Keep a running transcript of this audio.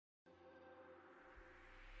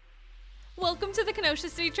Welcome to the Kenosha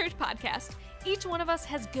City Church podcast. Each one of us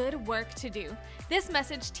has good work to do. This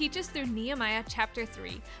message teaches through Nehemiah Chapter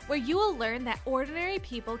 3, where you will learn that ordinary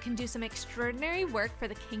people can do some extraordinary work for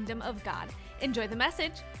the kingdom of God. Enjoy the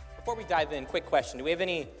message. Before we dive in, quick question. Do we have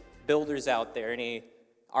any builders out there? Any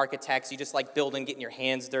architects? You just like building, getting your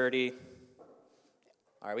hands dirty?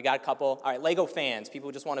 All right, we got a couple. All right, Lego fans. People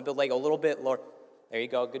who just want to build Lego a little bit. There you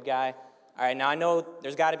go, good guy. All right, now I know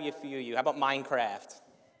there's got to be a few of you. How about Minecraft?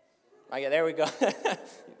 Oh, yeah, there we go.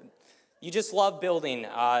 You just love building.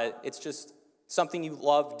 It's just something you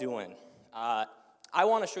love doing. I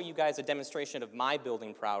want to show you guys a demonstration of my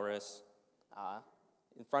building prowess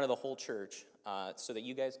in front of the whole church so that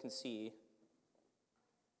you guys can see.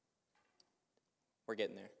 We're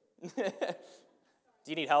getting there. Do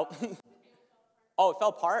you need help? Oh, it fell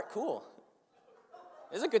apart? Cool.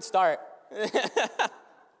 This is a good start.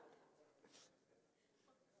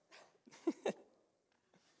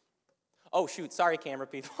 Oh, shoot. Sorry, camera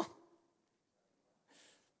people.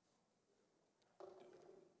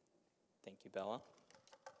 Thank you, Bella.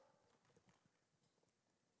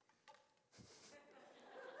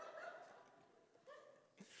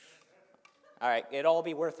 All right. It'll all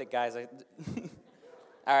be worth it, guys. All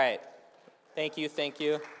right. Thank you.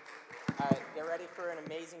 All right. Get ready for an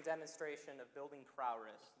amazing demonstration of building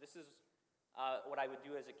prowess. This is what I would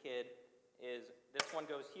do as a kid. Is this one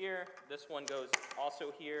goes here, this one goes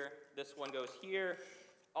also here, this one goes here,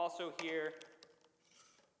 also here.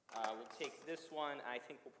 We'll take this one, I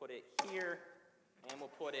think we'll put it here, and we'll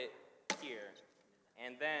put it here.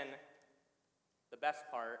 And then, the best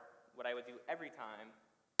part, what I would do every time,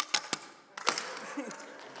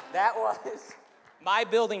 that was my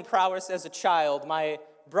building prowess as a child. My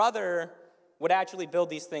brother would actually build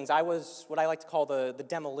these things. I was what I like to call the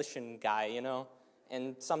demolition guy, you know?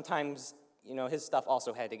 And sometimes, you know, his stuff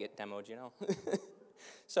also had to get demoed, you know?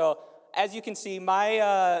 So, as you can see,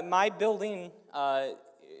 my building,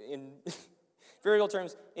 in very real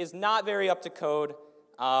terms, is not very up to code.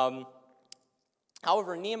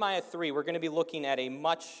 However, Nehemiah 3, we're going to be looking at a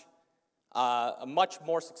much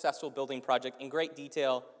more successful building project in great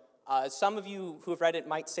detail. Some of you who have read it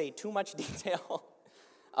might say too much detail.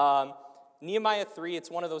 Nehemiah 3, it's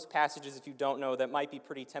one of those passages, if you don't know, that might be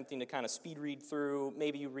pretty tempting to kind of speed read through.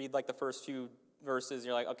 Maybe you read like the first few verses, and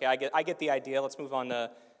you're like, okay, I get the idea. Let's move on to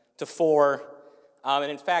 4. And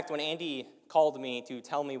in fact, when Andy called me to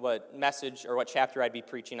tell me what message or what chapter I'd be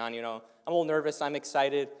preaching on, you know, I'm a little nervous. I'm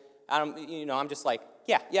excited. I'm just like,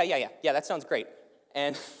 yeah, that sounds great.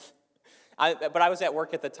 And but I was at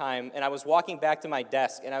work at the time, and I was walking back to my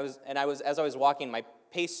desk, and as I was walking, my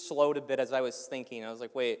pace slowed a bit as I was thinking. I was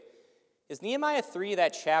like, wait. Is Nehemiah 3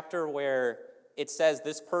 that chapter where it says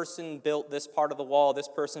this person built this part of the wall, this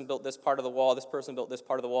person built this part of the wall, this person built this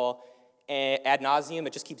part of the wall, and ad nauseum,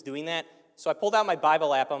 it just keeps doing that? So I pulled out my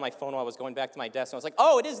Bible app on my phone while I was going back to my desk, and I was like,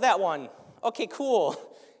 oh, it is that one. Okay, cool.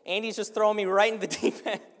 Andy's just throwing me right in the deep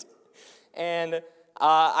end. And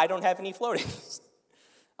I don't have any floaties.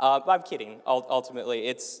 I'm kidding, ultimately.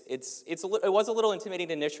 It was a little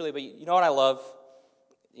intimidating initially, but you know what I love?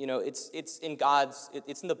 You know, it's in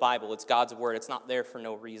the Bible. It's God's word. It's not there for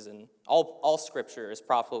no reason. All Scripture is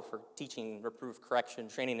profitable for teaching, reproof, correction,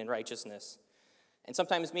 training in righteousness. And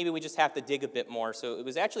sometimes maybe we just have to dig a bit more. So it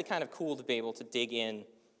was actually kind of cool to be able to dig in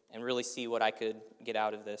and really see what I could get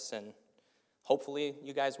out of this. And hopefully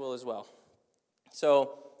you guys will as well.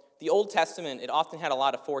 So the Old Testament, it often had a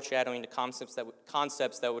lot of foreshadowing to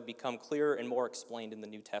concepts that would become clearer and more explained in the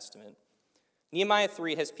New Testament. Nehemiah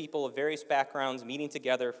 3 has people of various backgrounds meeting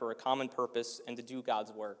together for a common purpose and to do God's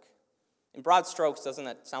work. In broad strokes, doesn't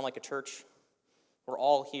that sound like a church? We're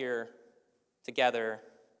all here together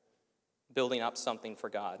building up something for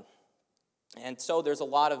God. And so there's a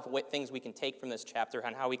lot of things we can take from this chapter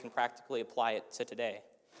on how we can practically apply it to today.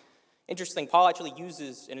 Interesting, Paul actually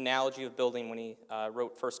uses an analogy of building when he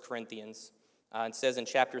wrote 1 Corinthians. It says in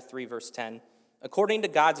chapter 3, verse 10, according to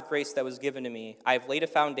God's grace that was given to me, I have laid a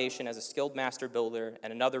foundation as a skilled master builder,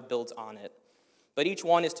 and another builds on it. But each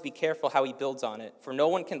one is to be careful how he builds on it, for no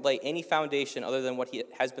one can lay any foundation other than what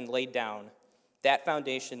has been laid down. That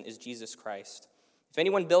foundation is Jesus Christ. If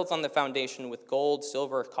anyone builds on the foundation with gold,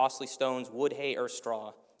 silver, costly stones, wood, hay, or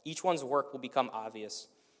straw, each one's work will become obvious,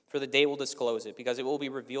 for the day will disclose it, because it will be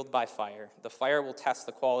revealed by fire. The fire will test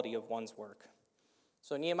the quality of one's work.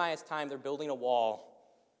 So in Nehemiah's time, they're building a wall,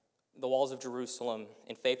 the walls of Jerusalem,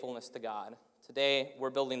 in faithfulness to God. Today, we're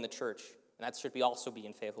building the church, and that should also be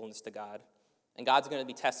in faithfulness to God. And God's going to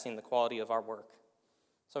be testing the quality of our work.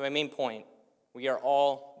 So my main point, we are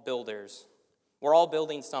all builders. We're all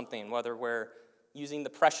building something, whether we're using the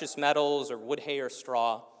precious metals or wood, hay, or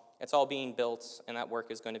straw. it's all being built, and that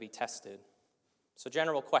work is going to be tested. So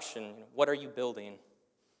general question, what are you building?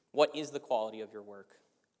 What is the quality of your work?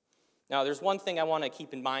 Now, there's one thing I want to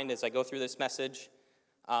keep in mind as I go through this message.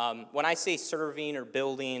 When I say serving or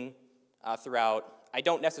building throughout, I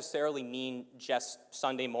don't necessarily mean just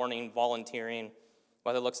Sunday morning volunteering,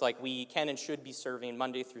 what it looks like. We can and should be serving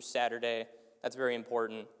Monday through Saturday. That's very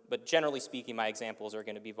important. But generally speaking, my examples are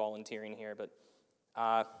going to be volunteering here. But,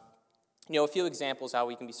 a few examples how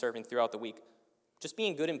we can be serving throughout the week. Just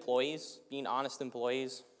being good employees, being honest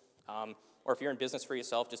employees, or if you're in business for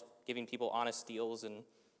yourself, just giving people honest deals and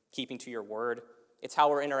keeping to your word. It's how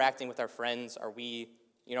we're interacting with our friends. Are we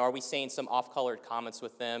saying some off-colored comments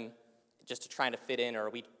with them just to trying to fit in, or are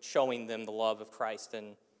we showing them the love of Christ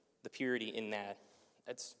and the purity in that?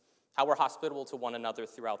 That's how we're hospitable to one another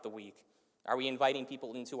throughout the week. Are we inviting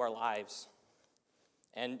people into our lives?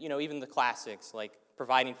 And, even the classics, like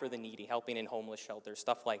providing for the needy, helping in homeless shelters,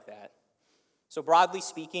 stuff like that. So broadly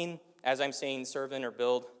speaking, as I'm saying servant or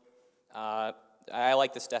build, I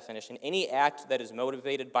like this definition. Any act that is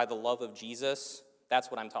motivated by the love of Jesus, that's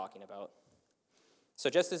what I'm talking about. So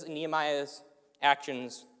just as Nehemiah's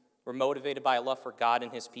actions were motivated by a love for God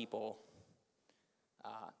and his people,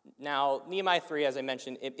 now Nehemiah 3, as I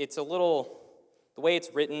mentioned, it's a little, the way it's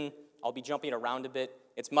written, I'll be jumping around a bit.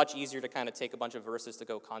 It's much easier to kind of take a bunch of verses to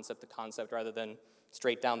go concept to concept rather than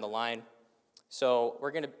straight down the line. So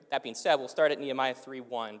that being said, we'll start at Nehemiah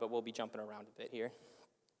 3:1, but we'll be jumping around a bit here.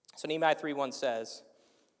 So Nehemiah 3:1 says,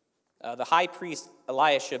 the high priest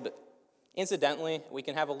Eliashib, incidentally, we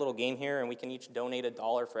can have a little game here, and we can each donate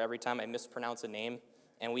 $1 for every time I mispronounce a name,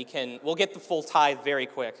 and we'll get the full tithe very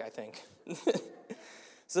quick, I think.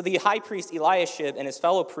 So the high priest Eliashib and his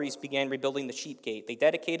fellow priests began rebuilding the sheep gate. They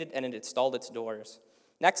dedicated and installed its doors.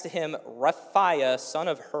 Next to him, Rephaiah, son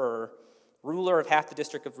of Hur, ruler of half the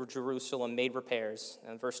district of Jerusalem, made repairs.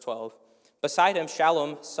 And verse 12. Beside him,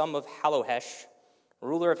 Shallum, son of Halohesh,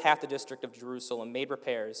 ruler of half the district of Jerusalem, made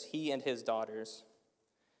repairs, he and his daughters.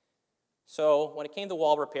 So when it came to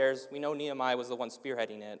wall repairs, we know Nehemiah was the one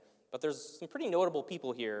spearheading it. But there's some pretty notable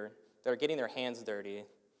people here that are getting their hands dirty.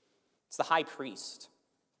 It's the high priest,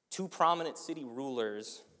 two prominent city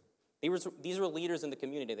rulers. These were leaders in the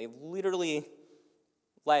community. They literally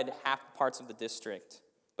led half the parts of the district.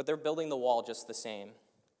 But they're building the wall just the same.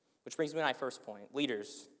 Which brings me to my first point.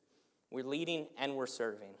 Leaders. We're leading and we're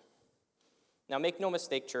serving. Now, make no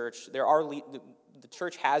mistake, church, the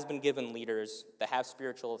church has been given leaders that have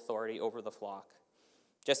spiritual authority over the flock,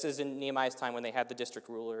 just as in Nehemiah's time when they had the district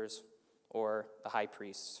rulers or the high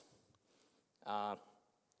priests. And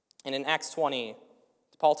in Acts 20,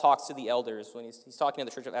 Paul talks to the elders when he's talking to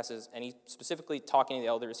the church of Ephesus, and he's specifically talking to the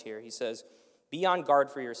elders here. He says, be on guard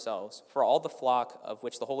for yourselves, for all the flock of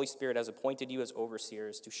which the Holy Spirit has appointed you as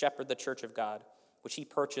overseers to shepherd the church of God, which he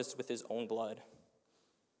purchased with his own blood.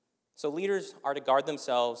 So leaders are to guard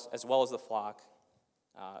themselves as well as the flock.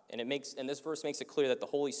 And this verse makes it clear that the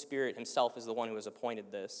Holy Spirit himself is the one who has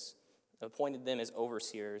appointed them as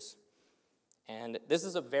overseers. And this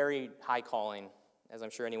is a very high calling, as I'm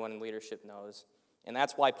sure anyone in leadership knows. And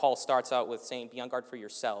that's why Paul starts out with saying, be on guard for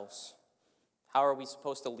yourselves. How are we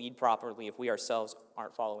supposed to lead properly if we ourselves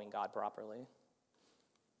aren't following God properly?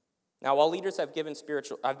 Now, while leaders have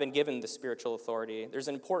been given the spiritual authority, there's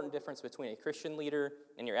an important difference between a Christian leader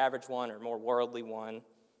and your average one or more worldly one,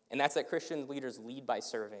 and that's that Christian leaders lead by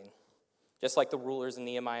serving, just like the rulers in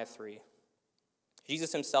Nehemiah 3.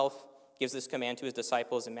 Jesus himself gives this command to his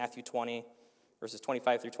disciples in Matthew 20, verses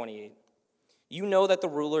 25 through 28. You know that the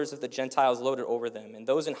rulers of the Gentiles lord it over them, and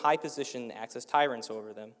those in high position act as tyrants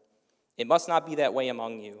over them. It must not be that way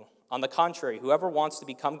among you. On the contrary, whoever wants to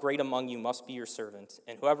become great among you must be your servant,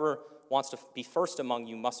 and whoever wants to be first among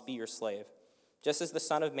you must be your slave, just as the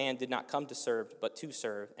Son of Man did not come to serve, but to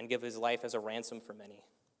serve, and give his life as a ransom for many.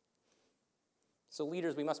 So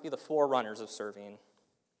leaders, we must be the forerunners of serving.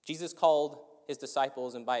 Jesus called his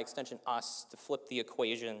disciples, and by extension us, to flip the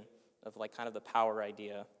equation of kind of the power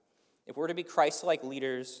idea. If we're to be Christ-like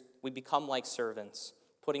leaders, we become like servants,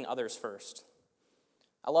 putting others first.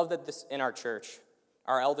 I love that this in our church,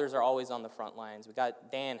 our elders are always on the front lines. We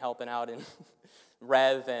got Dan helping out in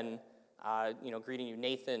Rev and greeting you,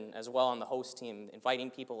 Nathan as well on the host team,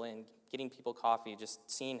 inviting people in, getting people coffee,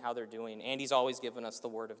 just seeing how they're doing. Andy's always giving us the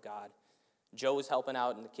word of God. Joe's helping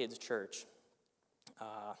out in the kids' church.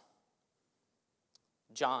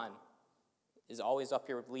 John is always up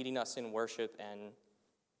here leading us in worship. And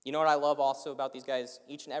you know what I love also about these guys?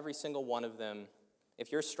 Each and every single one of them,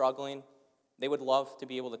 if you're struggling, they would love to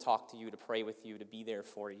be able to talk to you, to pray with you, to be there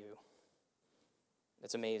for you.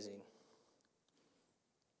 It's amazing.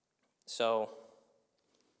 So,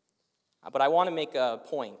 But I want to make a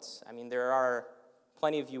point. I mean, there are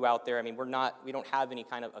plenty of you out there. I mean, we don't have any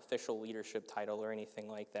kind of official leadership title or anything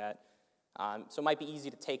like that. So it might be easy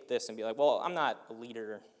to take this and be like, well, I'm not a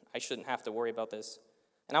leader. I shouldn't have to worry about this.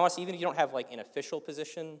 And I want to say, even if you don't have like an official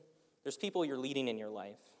position, there's people you're leading in your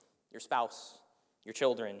life. Your spouse, your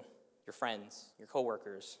children, your friends, your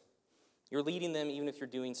coworkers. You're leading them even if you're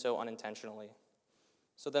doing so unintentionally.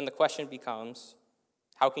 So then the question becomes,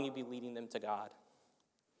 how can you be leading them to God?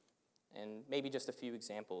 And maybe just a few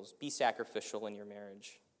examples. Be sacrificial in your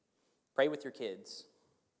marriage. Pray with your kids.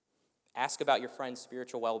 Ask about your friend's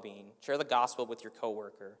spiritual well-being. Share the gospel with your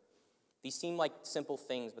coworker. These seem like simple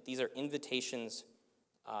things, but these are invitations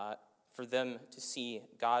for them to see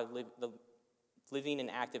God, the living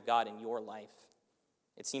and active God in your life.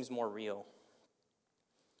 It seems more real.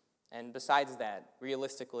 And besides that,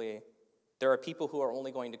 realistically, there are people who are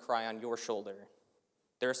only going to cry on your shoulder.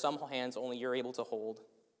 There are some hands only you're able to hold.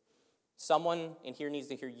 Someone in here needs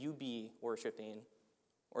to hear you be worshiping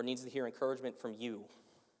or needs to hear encouragement from you.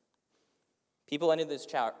 People in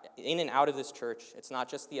and out of this church, it's not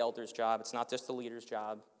just the elder's job, it's not just the leader's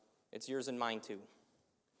job, it's yours and mine too.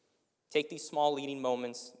 Take these small leading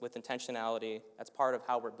moments with intentionality. That's part of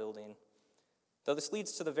how we're building. Though this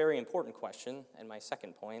leads to the very important question, and my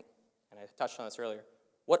second point, and I touched on this earlier,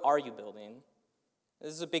 what are you building?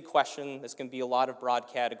 This is a big question. This can be a lot of broad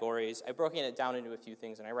categories. I've broken it down into a few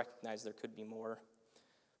things, and I recognize there could be more.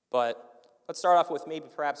 But let's start off with maybe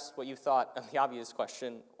perhaps what you thought of the obvious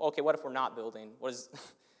question. Okay, what if we're not building? What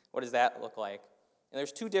does that look like? And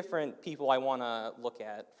there's two different people I want to look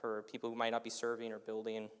at for people who might not be serving or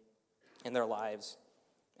building in their lives.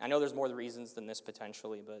 I know there's more reasons than this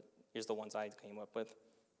potentially, but here's the ones I came up with.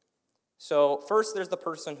 So first, there's the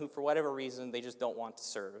person who, for whatever reason, they just don't want to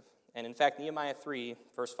serve. And in fact, Nehemiah 3,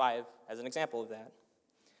 verse 5, has an example of that.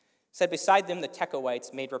 It said, beside them, the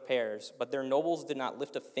Tekoites made repairs, but their nobles did not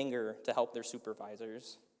lift a finger to help their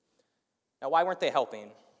supervisors. Now, why weren't they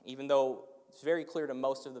helping? Even though it's very clear to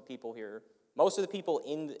most of the people here, most of the people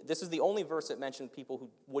this is the only verse that mentioned people who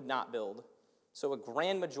would not build. So a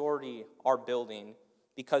grand majority are building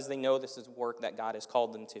because they know this is work that God has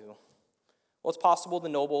called them to. Well, it's possible the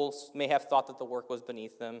nobles may have thought that the work was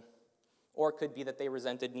beneath them, or it could be that they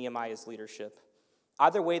resented Nehemiah's leadership.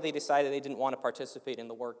 Either way, they decided they didn't want to participate in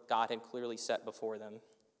the work God had clearly set before them.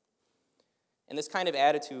 And this kind of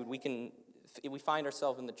attitude, it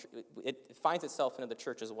finds itself into the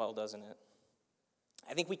church as well, doesn't it?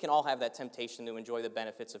 I think we can all have that temptation to enjoy the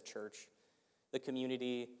benefits of church, the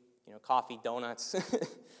community, coffee, donuts,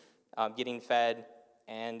 getting fed,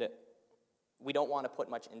 and we don't want to put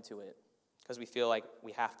much into it because we feel like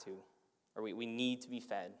we have to, or we need to be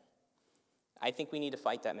fed. I think we need to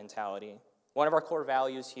fight that mentality. One of our core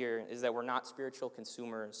values here is that we're not spiritual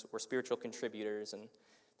consumers, we're spiritual contributors, and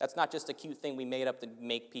that's not just a cute thing we made up to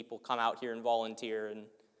make people come out here and volunteer, and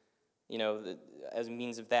as a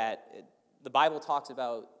means of that. The Bible talks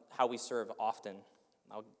about how we serve often.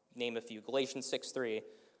 I'll name a few. Galatians 6:3.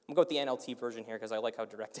 I'm going to go with the NLT version here because I like how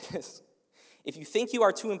direct it is. If you think you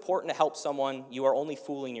are too important to help someone, you are only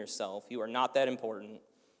fooling yourself. You are not that important.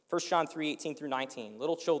 1 John 3:18 through 19.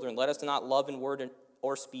 Little children, let us not love in word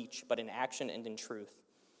or speech, but in action and in truth.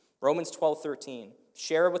 Romans 12:13.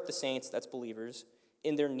 Share with the saints, that's believers,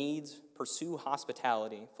 in their needs, pursue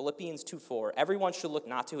hospitality. Philippians 2:4. Everyone should look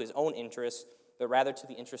not to his own interests, but rather to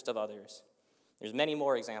the interest of others. There's many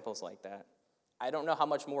more examples like that. I don't know how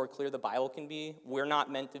much more clear the Bible can be. We're not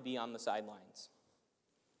meant to be on the sidelines.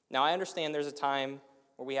 Now, I understand there's a time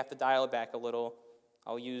where we have to dial it back a little.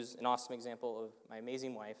 I'll use an awesome example of my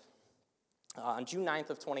amazing wife. On June 9th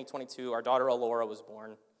of 2022, our daughter Alora was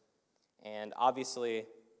born. And obviously,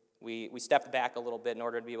 we stepped back a little bit in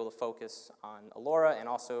order to be able to focus on Alora. And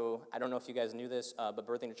also, I don't know if you guys knew this, but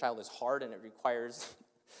birthing a child is hard and it requires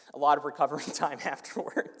a lot of recovery time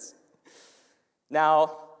afterwards.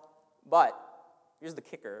 Now, but here's the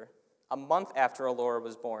kicker. A month after Alora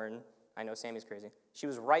was born, I know Sammy's crazy, she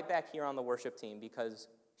was right back here on the worship team because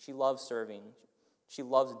she loves serving. She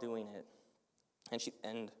loves doing it.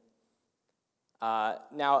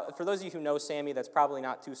 Now, for those of you who know Sammy, that's probably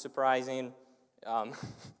not too surprising.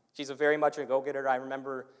 She's very much a go-getter. I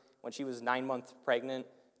remember when she was 9 months pregnant,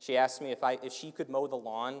 she asked me if she could mow the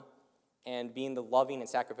lawn, and being the loving and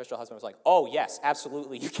sacrificial husband, I was like, oh, yes,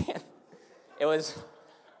 absolutely, you can. It was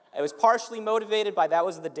partially motivated by that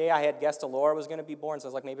was the day I had guessed Alora was going to be born, so I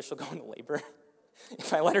was like, maybe she'll go into labor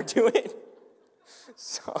if I let her do it.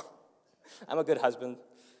 So I'm a good husband.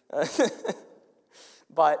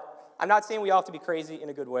 But I'm not saying we all have to be crazy in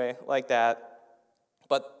a good way like that,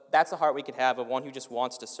 but that's the heart we could have of one who just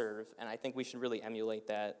wants to serve, and I think we should really emulate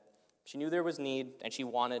that. She knew there was need, and she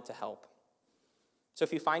wanted to help. So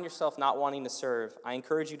if you find yourself not wanting to serve, I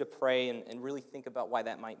encourage you to pray and really think about why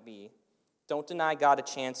that might be. Don't deny God a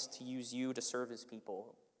chance to use you to serve his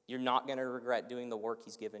people. You're not going to regret doing the work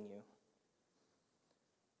he's given you.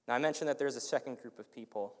 Now, I mentioned that there's a second group of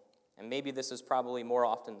people, and maybe this is probably more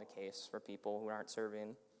often the case for people who aren't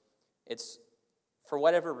serving. It's for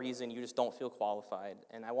whatever reason, you just don't feel qualified.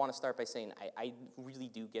 And I want to start by saying I really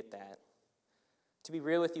do get that. To be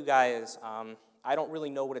real with you guys, I don't really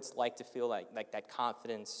know what it's like to feel like that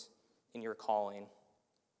confidence in your calling.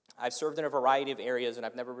 I've served in a variety of areas, and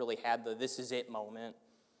I've never really had the this is it moment.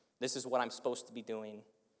 This is what I'm supposed to be doing.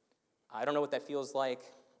 I don't know what that feels like.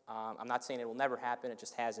 I'm not saying it will never happen. It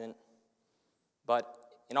just hasn't. But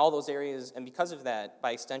in all those areas, and because of that,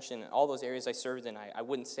 by extension, all those areas I served in, I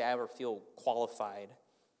wouldn't say I ever feel qualified.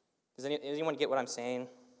 Does anyone get what I'm saying?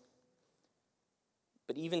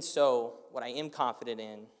 But even so, what I am confident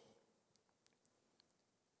in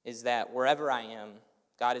is that wherever I am,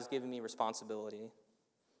 God has given me responsibility.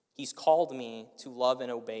 He's called me to love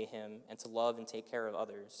and obey him and to love and take care of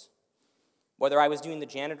others. Whether I was doing the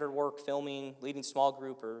janitor work, filming, leading small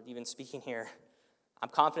group, or even speaking here, I'm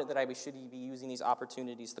confident that I should be using these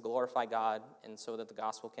opportunities to glorify God and so that the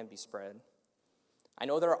gospel can be spread. I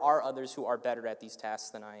know there are others who are better at these tasks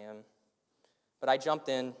than I am, but I jumped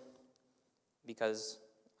in because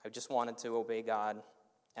I just wanted to obey God,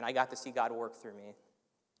 and I got to see God work through me.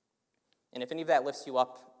 And if any of that lifts you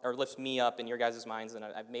up, or lifts me up in your guys' minds, then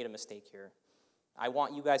I've made a mistake here. I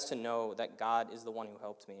want you guys to know that God is the one who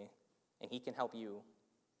helped me, and he can help you.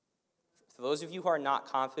 For those of you who are not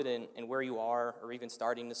confident in where you are, or even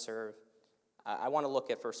starting to serve, I want to look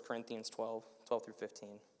at 1 Corinthians 12 through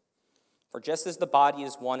 15. For just as the body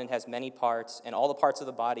is one and has many parts, and all the parts of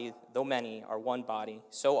the body, though many, are one body,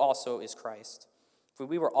 so also is Christ. For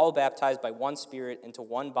we were all baptized by one Spirit into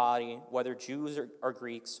one body, whether Jews or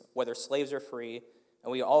Greeks, whether slaves or free,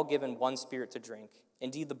 and we are all given one Spirit to drink.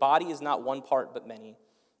 Indeed, the body is not one part but many.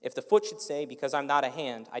 If the foot should say, because I'm not a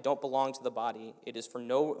hand, I don't belong to the body, it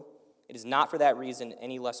is not for that reason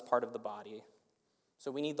any less part of the body. So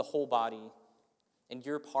we need the whole body, and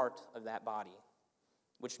you're part of that body,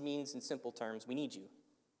 which means, in simple terms, we need you.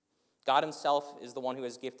 God himself is the one who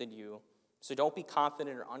has gifted you. So don't be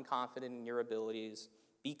confident or unconfident in your abilities.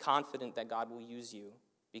 Be confident that God will use you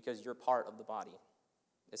because you're part of the body.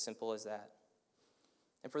 As simple as that.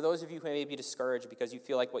 And for those of you who may be discouraged because you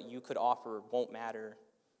feel like what you could offer won't matter,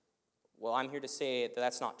 well, I'm here to say that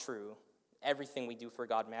that's not true. Everything we do for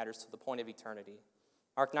God matters to the point of eternity.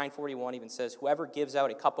 Mark 9:41 even says, whoever gives out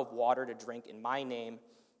a cup of water to drink in my name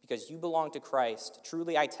because you belong to Christ,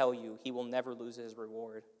 truly I tell you, he will never lose his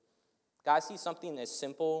reward. God sees something as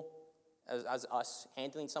simple as us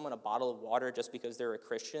handing someone a bottle of water just because they're a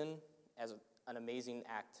Christian as an amazing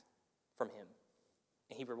act from him.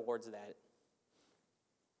 And he rewards that.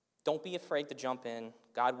 Don't be afraid to jump in.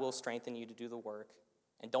 God will strengthen you to do the work.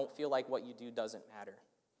 And don't feel like what you do doesn't matter.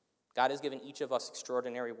 God has given each of us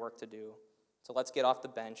extraordinary work to do. So let's get off the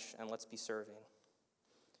bench and let's be serving.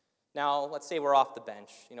 Now, let's say we're off the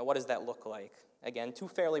bench. What does that look like? Again, two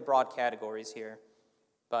fairly broad categories here.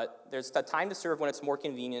 But there's a time to serve when it's more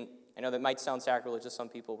convenient. I know that might sound sacrilegious to some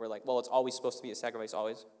people. We're like, well, it's always supposed to be a sacrifice,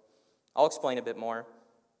 always. I'll explain a bit more.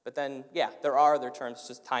 But then, there are other times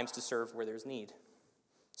to serve where there's need.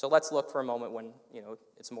 So let's look for a moment when,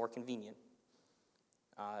 it's more convenient.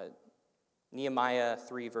 Nehemiah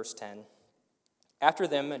 3, verse 10. After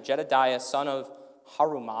them, Jedediah, son of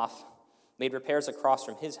Harumath, made repairs across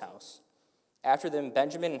from his house. After them,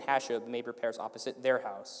 Benjamin and Hashub made repairs opposite their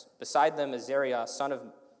house. Beside them, Azariah, son of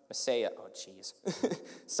Messiah,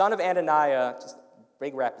 son of Ananiah, just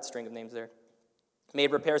big rapid string of names there,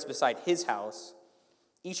 made repairs beside his house.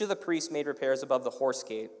 Each of the priests made repairs above the horse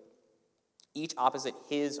gate, each opposite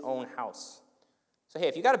his own house. So hey,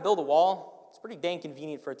 if you got to build a wall, it's pretty dang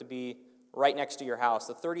convenient for it to be right next to your house.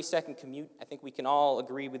 The 30-second commute, I think we can all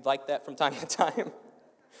agree we'd like that from time to time.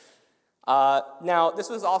 Now, this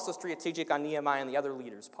was also strategic on Nehemiah and the other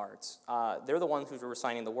leaders' parts. They're the ones who were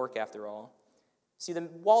assigning the work after all. See, the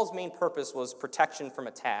wall's main purpose was protection from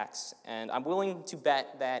attacks, and I'm willing to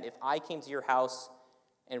bet that if I came to your house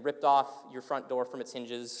and ripped off your front door from its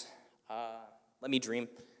hinges, let me dream,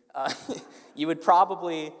 you would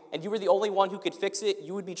probably, and you were the only one who could fix it,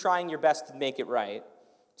 you would be trying your best to make it right.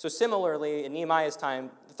 So similarly, in Nehemiah's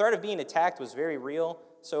time, the threat of being attacked was very real.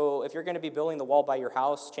 So if you're going to be building the wall by your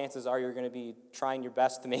house, chances are you're going to be trying your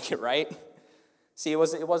best to make it right. See, it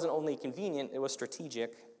wasn't only convenient, it was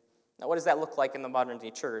strategic. Now, what does that look like in the modern-day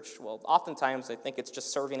church? Well, oftentimes I think it's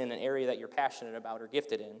just serving in an area that you're passionate about or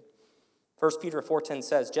gifted in. 1 Peter 4:10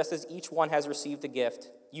 says, just as each one has received a gift,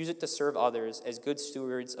 use it to serve others as good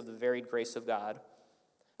stewards of the varied grace of God.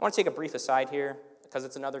 I want to take a brief aside here because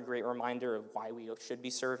it's another great reminder of why we should be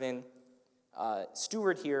serving.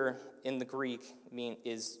 Steward here in the Greek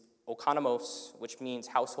is oikonomos, which means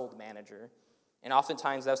household manager. And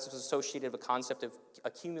oftentimes that's associated with the concept of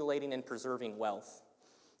accumulating and preserving wealth.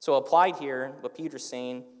 So applied here, what Peter's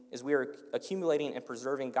saying is we are accumulating and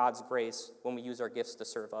preserving God's grace when we use our gifts to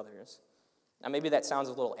serve others. Now maybe that sounds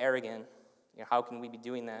a little arrogant. How can we be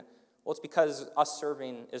doing that? Well, it's because us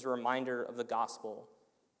serving is a reminder of the gospel,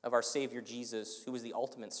 of our Savior Jesus, who was the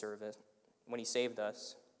ultimate servant when he saved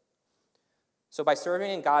us. So by serving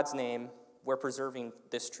in God's name, we're preserving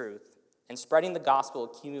this truth. And spreading the gospel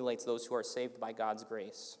accumulates those who are saved by God's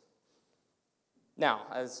grace. Now,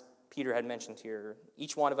 as Peter had mentioned here,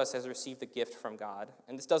 each one of us has received a gift from God.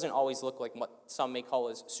 And this doesn't always look like what some may call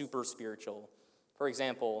as super spiritual. For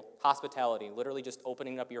example, hospitality, literally just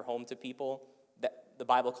opening up your home to people, that the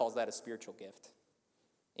Bible calls that a spiritual gift.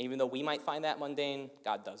 And even though we might find that mundane,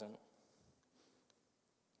 God doesn't.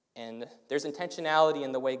 And there's intentionality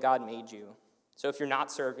in the way God made you. So if you're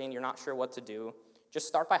not serving, you're not sure what to do, just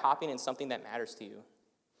start by hopping in something that matters to you.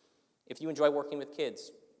 If you enjoy working with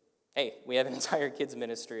kids, hey, we have an entire kids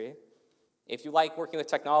ministry. If you like working with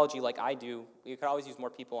technology like I do, you could always use more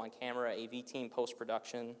people on camera, AV team,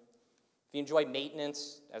 post-production. If you enjoy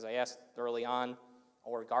maintenance, as I asked early on,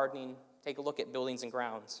 or gardening, take a look at buildings and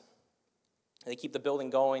grounds. They keep the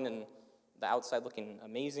building going and the outside looking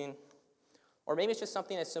amazing. Or maybe it's just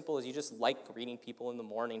something as simple as you just like greeting people in the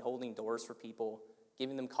morning, holding doors for people,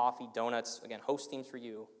 giving them coffee, donuts, again, hosting for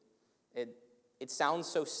you. It sounds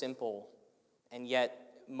so simple, and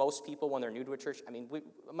yet most people, when they're new to a church,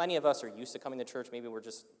 many of us are used to coming to church. Maybe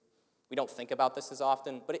we don't think about this as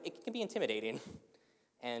often, but it can be intimidating.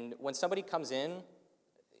 And when somebody comes in,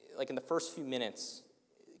 like in the first few minutes,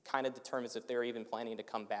 it kind of determines if they're even planning to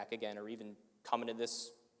come back again or even come into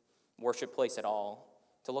this worship place at all,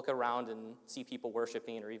 to look around and see people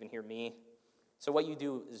worshiping or even hear me. So what you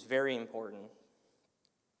do is very important.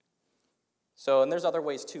 So, and there's other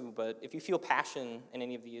ways too, but if you feel passion in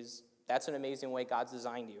any of these, that's an amazing way God's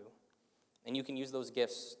designed you. And you can use those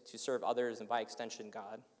gifts to serve others and by extension,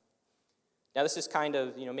 God. Now this is kind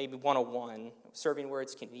of, maybe 101, serving where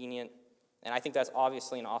it's convenient. And I think that's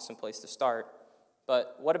obviously an awesome place to start.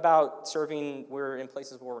 But what about serving where in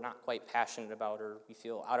places where we're not quite passionate about or we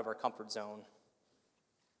feel out of our comfort zone?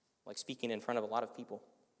 Like speaking in front of a lot of people.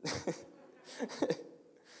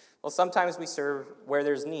 Well, sometimes we serve where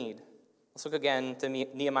there's need. Let's look again to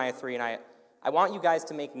Nehemiah 3, and I want you guys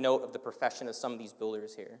to make note of the profession of some of these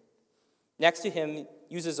builders here. Next to him,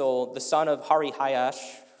 Uzziel, the son of Harihayash,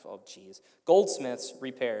 goldsmiths,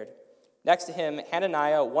 repaired. Next to him,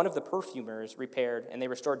 Hananiah, one of the perfumers, repaired, and they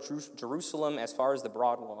restored Jerusalem as far as the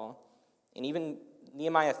broad wall. And even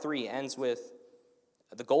Nehemiah 3 ends with,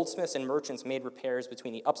 the goldsmiths and merchants made repairs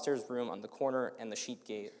between the upstairs room on the corner and the sheep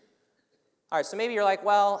gate. All right, so maybe you're like,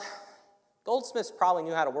 well, goldsmiths probably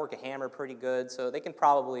knew how to work a hammer pretty good, so they can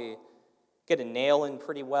probably get a nail in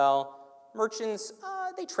pretty well. Merchants,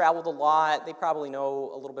 they traveled a lot. They probably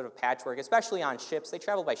know a little bit of patchwork, especially on ships. They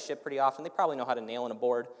travel by ship pretty often. They probably know how to nail in a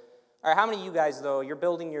board. All right, how many of you guys, though, you're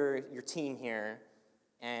building your team here,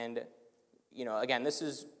 and, again, this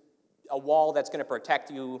is a wall that's going to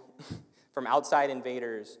protect you from outside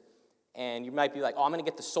invaders, and you might be like, I'm going to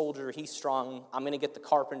get the soldier, he's strong. I'm going to get the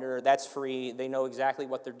carpenter, that's free. They know exactly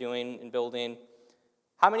what they're doing in building.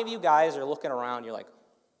 How many of you guys are looking around, you're like,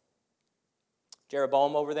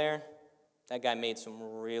 Jeroboam over there, that guy made some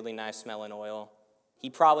really nice smelling oil. He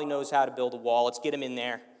probably knows how to build a wall. Let's get him in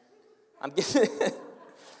there.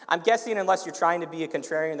 I'm guessing, unless you're trying to be a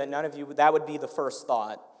contrarian, that none of you, that would be the first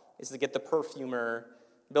thought, is to get the perfumer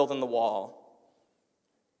building the wall.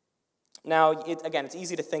 Now, it's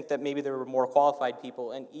easy to think that maybe there were more qualified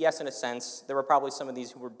people, and yes, in a sense, there were probably some of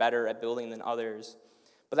these who were better at building than others,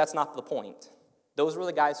 but that's not the point. Those were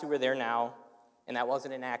the guys who were there now, and that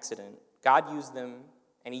wasn't an accident. God used them,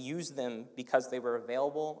 and he used them because they were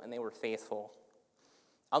available and they were faithful.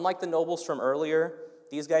 Unlike the nobles from earlier,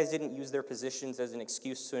 these guys didn't use their positions as an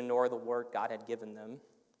excuse to ignore the work God had given them.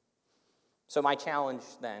 So my challenge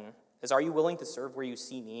then is, are you willing to serve where you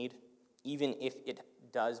see need, even if it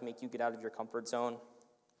does make you get out of your comfort zone?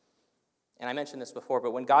 And I mentioned this before,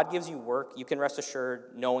 but when God gives you work, you can rest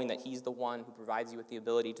assured knowing that he's the one who provides you with the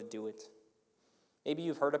ability to do it. Maybe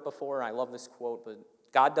you've heard it before, and I love this quote, but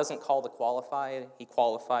God doesn't call the qualified, he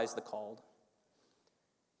qualifies the called.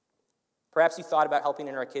 Perhaps you thought about helping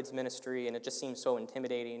in our kids' ministry, and it just seems so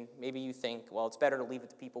intimidating. Maybe you think, well, it's better to leave it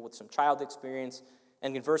to people with some child experience,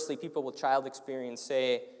 and conversely, people with child experience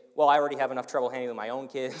say, well, I already have enough trouble handling my own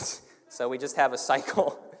kids, so we just have a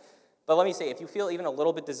cycle. But let me say, if you feel even a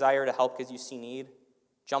little bit desire to help because you see need,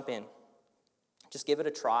 jump in. Just give it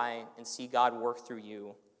a try and see God work through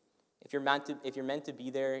you. If you're meant to be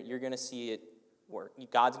there, you're going to see it work.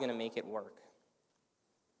 God's going to make it work.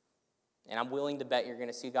 And I'm willing to bet you're going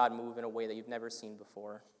to see God move in a way that you've never seen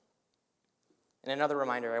before. And another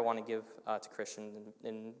reminder I want to give to Christians,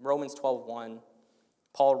 in Romans 12:1,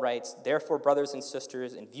 Paul writes, "Therefore, brothers and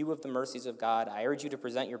sisters, in view of the mercies of God, I urge you to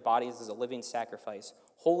present your bodies as a living sacrifice,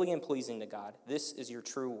 holy and pleasing to God. This is your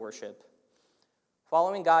true worship."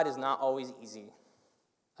 Following God is not always easy.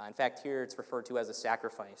 In fact, here it's referred to as a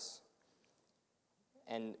sacrifice.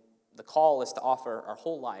 And the call is to offer our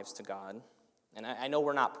whole lives to God. And I know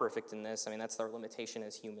we're not perfect in this. I mean, that's our limitation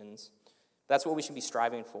as humans. That's what we should be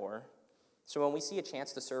striving for. So when we see a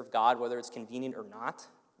chance to serve God, whether it's convenient or not,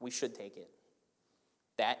 we should take it.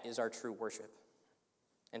 That is our true worship.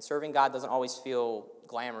 And serving God doesn't always feel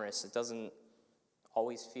glamorous. It doesn't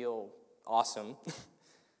always feel awesome.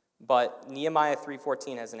 But Nehemiah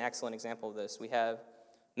 3:14 has an excellent example of this. We have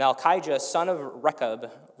Malchijah, son of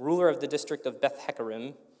Rechab, ruler of the district of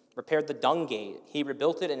Beth-Hekkerim, repaired the dung gate. He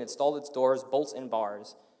rebuilt it and installed its doors, bolts, and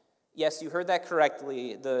bars. Yes, you heard that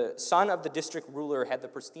correctly. The son of the district ruler had the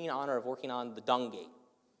pristine honor of working on the dung gate.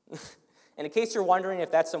 And in case you're wondering if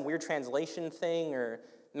that's some weird translation thing or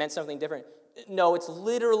meant something different, no, it's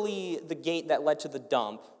literally the gate that led to the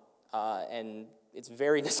dump, and it's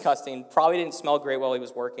very disgusting. Probably didn't smell great while he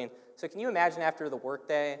was working. So can you imagine after the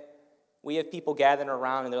workday, we have people gathering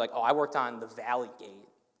around, and they're like, "Oh, I worked on the Valley Gate.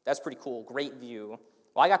 That's pretty cool, great view.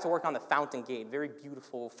 Well, I got to work on the Fountain Gate, very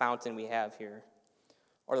beautiful fountain we have here."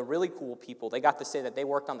 Or the really cool people, they got to say that they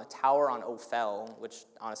worked on the tower on Ophel, which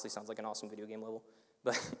honestly sounds like an awesome video game level.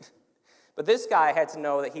 But this guy had to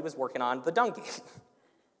know that he was working on the dung gate.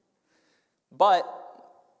 But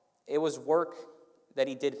it was work that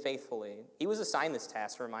he did faithfully. He was assigned this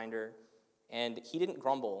task, reminder, and he didn't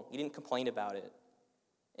grumble. He didn't complain about it.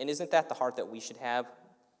 And isn't that the heart that we should have?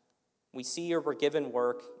 We see or we're given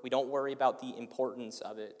work, we don't worry about the importance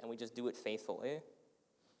of it, and we just do it faithfully.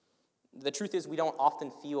 The truth is, we don't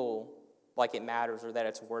often feel like it matters or that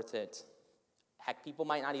it's worth it. Heck, people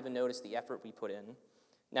might not even notice the effort we put in.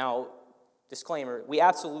 Now, disclaimer, we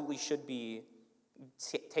absolutely should be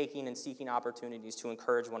taking and seeking opportunities to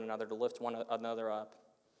encourage one another, to lift one another up.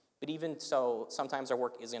 But even so, sometimes our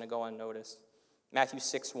work is going to go unnoticed. Matthew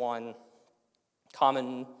 6:1,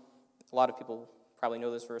 common, a lot of people probably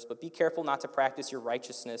know this verse, but be careful not to practice your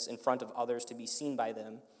righteousness in front of others to be seen by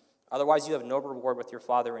them. Otherwise, you have no reward with your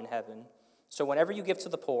Father in heaven. So whenever you give to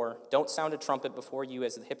the poor, don't sound a trumpet before you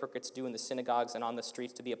as the hypocrites do in the synagogues and on the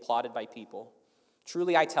streets to be applauded by people.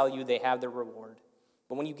 Truly, I tell you, they have their reward.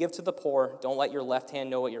 But when you give to the poor, don't let your left hand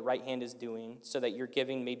know what your right hand is doing, so that your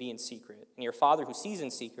giving may be in secret. And your Father who sees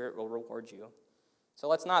in secret will reward you. So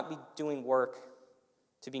let's not be doing work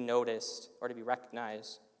to be noticed or to be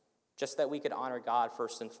recognized, just that we could honor God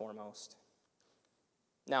first and foremost.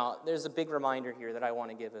 Now, there's a big reminder here that I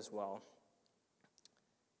want to give as well.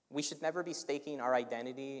 We should never be staking our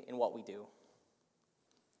identity in what we do.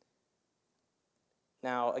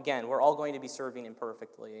 Now, again, we're all going to be serving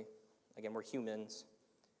imperfectly. Again, we're humans.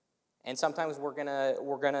 And sometimes we're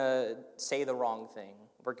gonna say the wrong thing.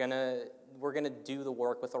 We're gonna do the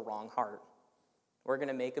work with the wrong heart. We're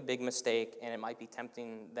gonna make a big mistake, and it might be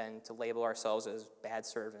tempting then to label ourselves as bad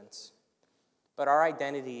servants. But our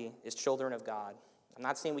identity is children of God. I'm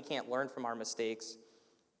not saying we can't learn from our mistakes,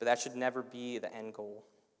 but that should never be the end goal.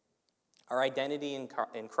 Our identity in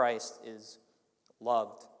Christ is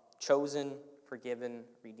loved, chosen, forgiven,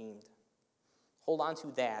 redeemed. Hold on to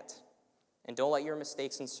that, and don't let your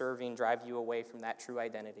mistakes in serving drive you away from that true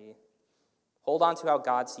identity. Hold on to how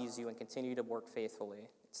God sees you and continue to work faithfully.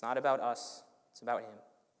 It's not about us, it's about Him.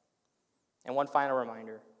 And one final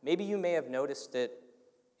reminder, maybe you may have noticed it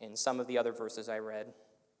in some of the other verses I read,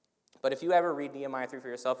 but if you ever read Nehemiah 3 for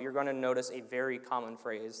yourself, you're going to notice a very common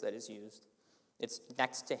phrase that is used. It's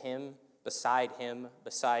next to him, beside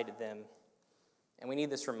them. And we need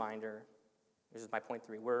this reminder. This is my point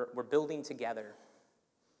 3. We're building together.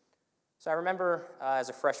 So I remember as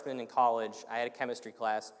a freshman in college, I had a chemistry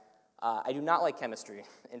class. I do not like chemistry.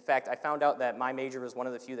 In fact, I found out that my major was one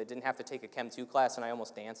of the few that didn't have to take a Chem 2 class, and I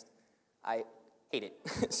almost danced. I hate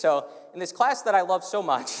it. So in this class that I love so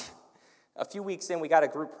much, a few weeks in, we got a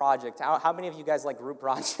group project. How many of you guys like group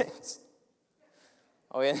projects?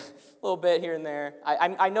 Oh, yeah, a little bit here and there.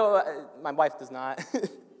 I know my wife does not.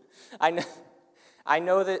 I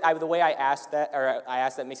know that the way I asked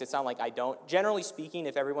that makes it sound like I don't. Generally speaking,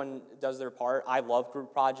 if everyone does their part, I love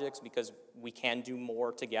group projects because we can do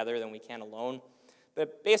more together than we can alone.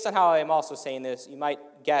 But based on how I'm also saying this, you might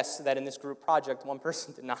guess that in this group project, one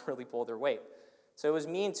person did not really pull their weight. So it was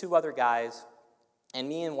me and 2 other guys, And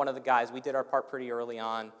me and one of the guys, we did our part pretty early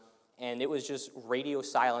on, and it was just radio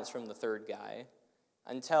silence from the third guy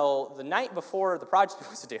until the night before the project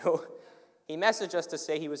was due. He messaged us to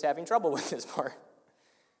say he was having trouble with his part.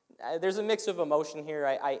 There's a mix of emotion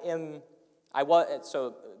here.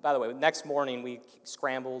 So, by the way, next morning we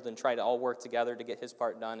scrambled and tried to all work together to get his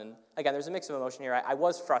part done. And again, there's a mix of emotion here. I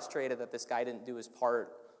was frustrated that this guy didn't do his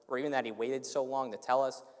part, or even that he waited so long to tell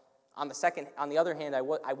us. On the other hand,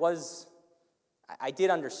 I did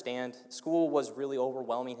understand. School was really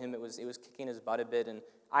overwhelming him. It was kicking his butt a bit, and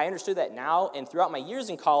I understood that now. And throughout my years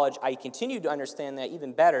in college, I continued to understand that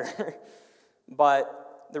even better.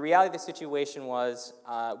 But the reality of the situation was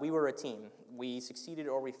we were a team. We succeeded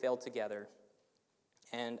or we failed together.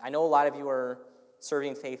 And I know a lot of you are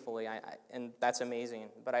serving faithfully, and that's amazing.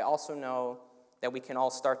 But I also know that we can all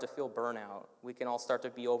start to feel burnout. We can all start to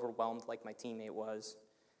be overwhelmed like my teammate was.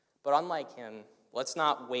 But unlike him, let's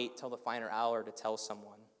not wait till the final hour to tell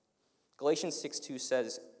someone. Galatians 6:2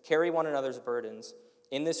 says, "Carry one another's burdens.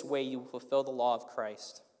 In this way you will fulfill the law of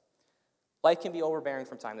Christ." Life can be overbearing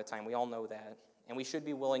from time to time. We all know that. And we should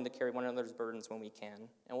be willing to carry one another's burdens when we can.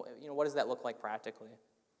 And what does that look like practically?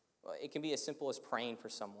 Well, it can be as simple as praying for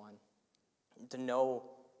someone. Let them know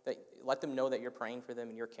that you're praying for them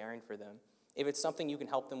and you're caring for them. If it's something you can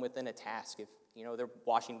help them with in a task, if they're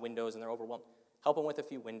washing windows and they're overwhelmed, help them with a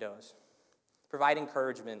few windows. Provide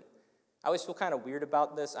encouragement. I always feel kind of weird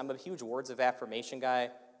about this. I'm a huge words of affirmation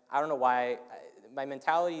guy. I don't know why. My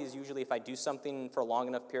mentality is usually if I do something for a long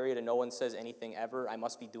enough period and no one says anything ever, I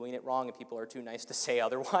must be doing it wrong and people are too nice to say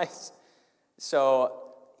otherwise.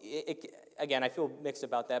 So, again, I feel mixed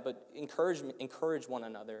about that, but encourage one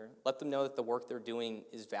another. Let them know that the work they're doing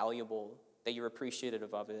is valuable, that you're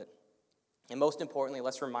appreciative of it. And most importantly,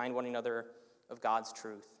 let's remind one another of God's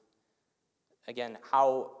truth. Again,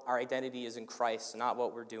 how our identity is in Christ, not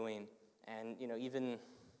what we're doing. And, even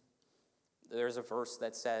there's a verse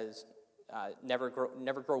that says, never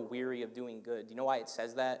grow weary of doing good. Do you know why it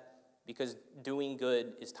says that? Because doing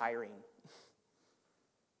good is tiring.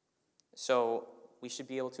 So we should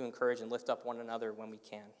be able to encourage and lift up one another when we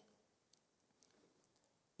can.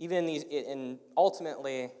 And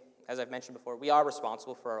ultimately, as I've mentioned before, we are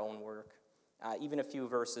responsible for our own work. Even a few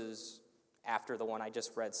verses after the one I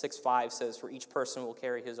just read, 6:5 says, "For each person will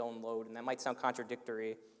carry his own load." And that might sound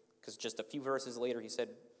contradictory, because just a few verses later he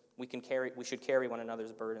said we should carry one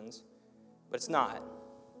another's burdens. But it's not.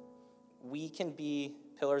 We can be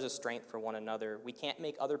pillars of strength for one another. We can't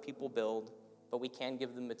make other people build, but we can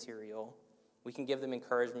give them material. We can give them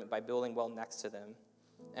encouragement by building well next to them.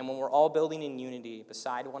 And when we're all building in unity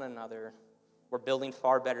beside one another, we're building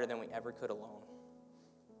far better than we ever could alone.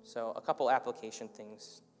 So a couple application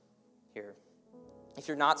things here. If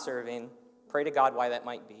you're not serving, pray to God why that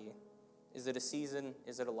might be. Is it a season?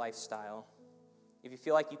 Is it a lifestyle? If you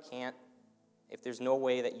feel like you can't, if there's no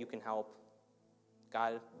way that you can help,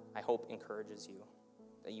 God, I hope, encourages you,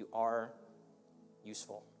 that you are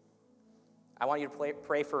useful. I want you to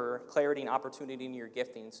pray for clarity and opportunity in your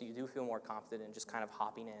gifting so you do feel more confident in just kind of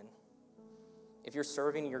hopping in. If you're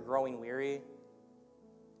serving and you're growing weary,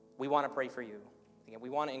 we want to pray for you. Again, we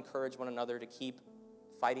want to encourage one another to keep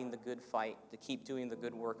fighting the good fight, to keep doing the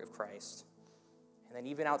good work of Christ. And then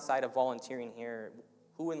even outside of volunteering here,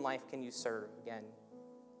 who in life can you serve? Again,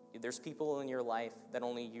 there's people in your life that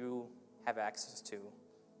only you have access to.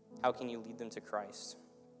 How can you lead them to Christ?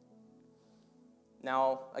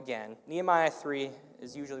 Now, again, Nehemiah 3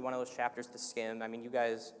 is usually one of those chapters to skim. I mean, you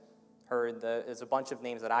guys heard there's a bunch of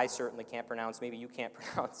names that I certainly can't pronounce. Maybe you can't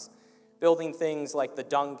pronounce. Building things like the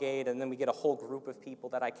Dung Gate, and then we get a whole group of people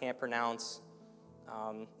that I can't pronounce.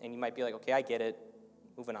 And you might be like, okay, I get it.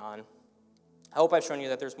 Moving on. I hope I've shown you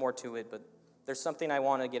that there's more to it, but there's something I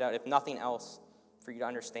want to get out, if nothing else, for you to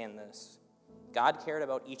understand this. God cared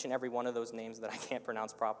about each and every one of those names that I can't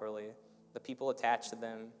pronounce properly, the people attached to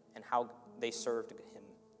them, and how they served him.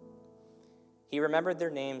 He remembered their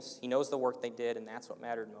names, he knows the work they did, and that's what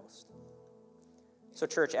mattered most. So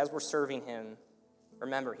church, as we're serving him,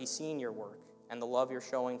 remember, he's seeing your work and the love you're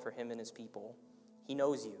showing for him and his people. He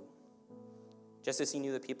knows you, just as he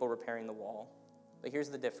knew the people repairing the wall. But here's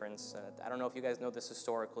the difference. I don't know if you guys know this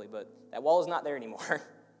historically, but that wall is not there anymore.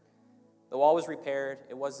 The wall was repaired.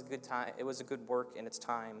 It was a good time. It was a good work in its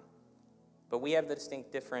time. But we have the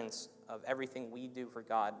distinct difference of everything we do for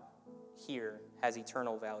God here has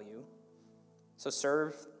eternal value. So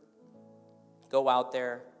serve, go out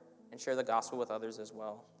there, and share the gospel with others as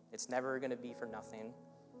well. It's never going to be for nothing.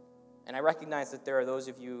 And I recognize that there are those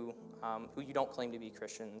of you who you don't claim to be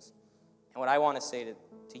Christians. And what I want to say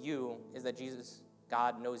to you is that Jesus,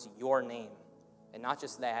 God, knows your name. And not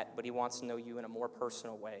just that, but he wants to know you in a more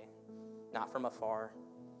personal way. not from afar.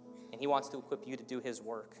 And he wants to equip you to do his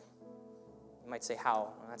work. You might say,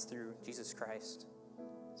 how? Well, that's through Jesus Christ.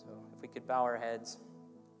 So if we could bow our heads.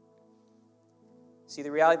 See,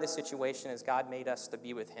 the reality of this situation is God made us to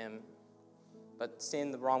be with him. But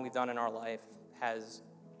sin, the wrong we've done in our life, has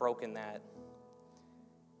broken that.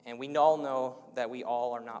 And we all know that we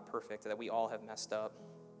all are not perfect, that we all have messed up.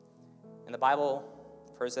 And the Bible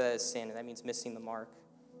refers to that as sin, and that means missing the mark.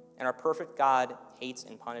 And our perfect God hates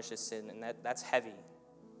and punishes sin, and that's heavy.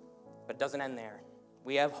 But it doesn't end there.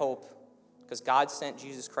 We have hope because God sent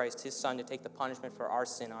Jesus Christ, his son, to take the punishment for our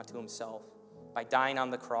sin onto himself by dying on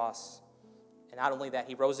the cross. And not only that,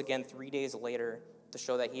 he rose again 3 days later to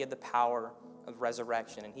show that he had the power of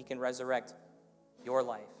resurrection, and he can resurrect your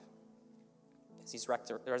life as he's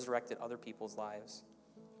resurrected other people's lives.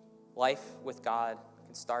 Life with God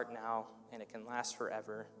can start now, and it can last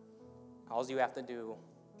forever. All you have to do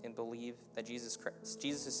and believe that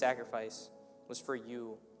Jesus' sacrifice was for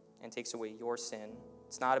you and takes away your sin.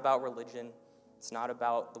 It's not about religion. It's not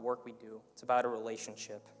about the work we do. It's about a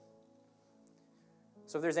relationship.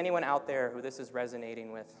 So if there's anyone out there who this is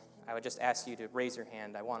resonating with, I would just ask you to raise your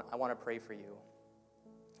hand. I want to pray for you.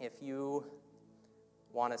 If you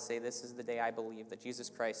want to say, this is the day I believe that Jesus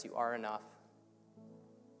Christ, you are enough.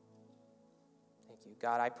 Thank you.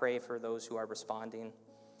 God, I pray for those who are responding,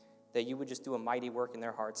 that you would just do a mighty work in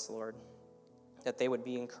their hearts, Lord, that they would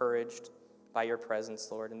be encouraged by your presence,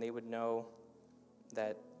 Lord, and they would know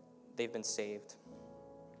that they've been saved.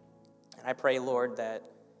 And I pray, Lord, that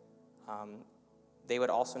they would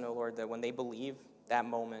also know, Lord, that when they believe that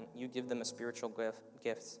moment, you give them a spiritual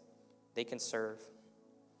gift they can serve.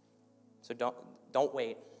 So don't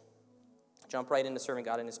wait. Jump right into serving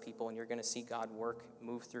God and his people, and you're going to see God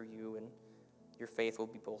move through you, and your faith will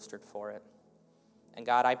be bolstered for it. And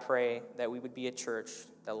God, I pray that we would be a church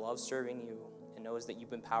that loves serving you and knows that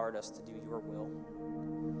you've empowered us to do your will.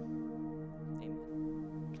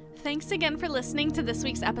 Amen. Thanks again for listening to this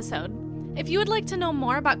week's episode. If you would like to know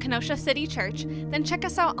more about Kenosha City Church, then check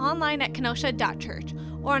us out online at kenosha.church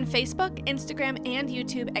or on Facebook, Instagram, and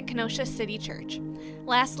YouTube at Kenosha City Church.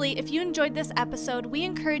 Lastly, if you enjoyed this episode, we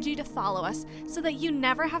encourage you to follow us so that you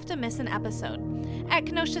never have to miss an episode. At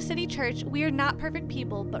Kenosha City Church, we are not perfect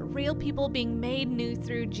people, but real people being made new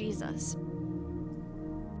through Jesus.